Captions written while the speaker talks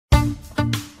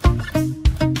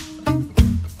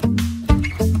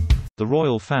The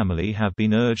royal family have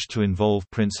been urged to involve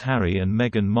Prince Harry and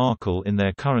Meghan Markle in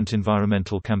their current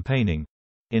environmental campaigning,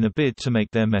 in a bid to make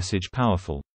their message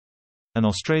powerful. An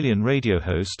Australian radio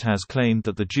host has claimed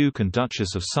that the Duke and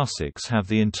Duchess of Sussex have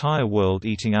the entire world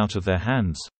eating out of their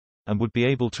hands, and would be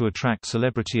able to attract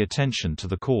celebrity attention to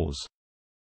the cause.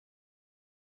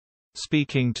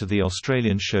 Speaking to the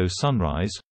Australian show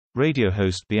Sunrise, radio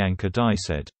host Bianca Dye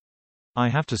said, "I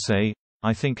have to say,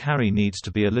 I think Harry needs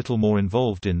to be a little more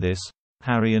involved in this,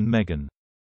 Harry and Meghan.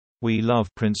 We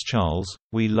love Prince Charles,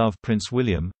 we love Prince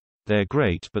William, they're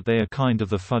great, but they are kind of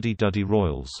the fuddy-duddy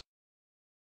royals.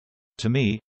 To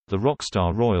me, the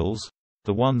rockstar royals,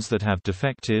 the ones that have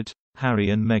defected, Harry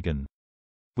and Meghan.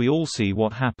 We all see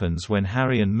what happens when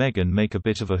Harry and Meghan make a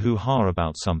bit of a hoo-ha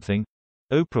about something.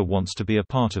 Oprah wants to be a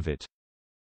part of it.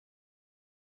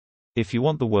 If you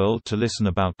want the world to listen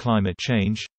about climate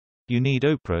change, you need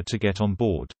Oprah to get on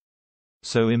board.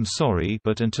 So I'm sorry,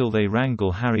 but until they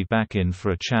wrangle Harry back in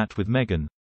for a chat with Meghan,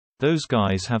 those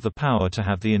guys have the power to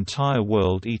have the entire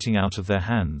world eating out of their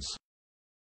hands.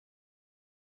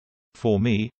 For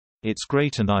me, it's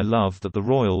great and I love that the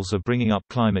royals are bringing up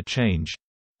climate change.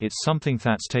 It's something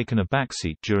that's taken a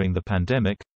backseat during the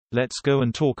pandemic. Let's go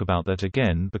and talk about that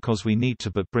again because we need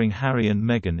to, but bring Harry and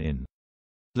Meghan in.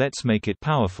 Let's make it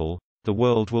powerful, the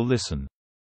world will listen."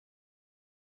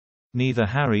 Neither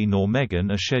Harry nor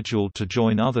Meghan are scheduled to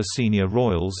join other senior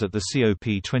royals at the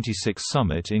COP26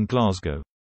 summit in Glasgow.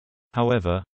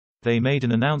 However, they made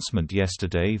an announcement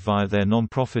yesterday via their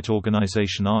non-profit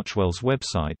organisation Archewell's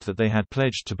website that they had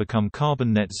pledged to become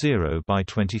carbon net zero by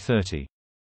 2030.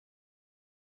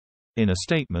 In a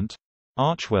statement,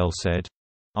 Archewell said,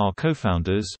 "Our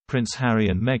co-founders, Prince Harry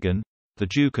and Meghan, the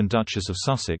Duke and Duchess of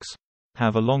Sussex,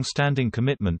 have a long-standing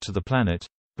commitment to the planet,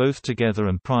 both together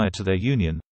and prior to their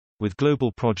union, with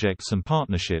global projects and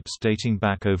partnerships dating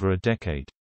back over a decade."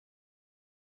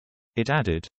 It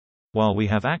added, "While we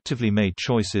have actively made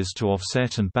choices to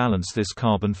offset and balance this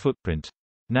carbon footprint,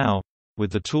 now,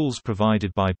 with the tools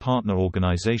provided by partner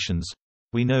organizations,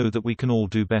 we know that we can all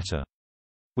do better.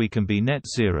 We can be net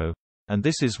zero, and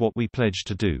this is what we pledge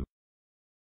to do."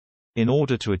 In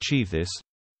order to achieve this,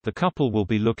 the couple will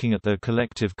be looking at their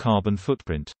collective carbon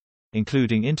footprint,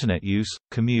 including internet use,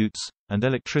 commutes, and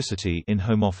electricity in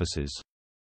home offices.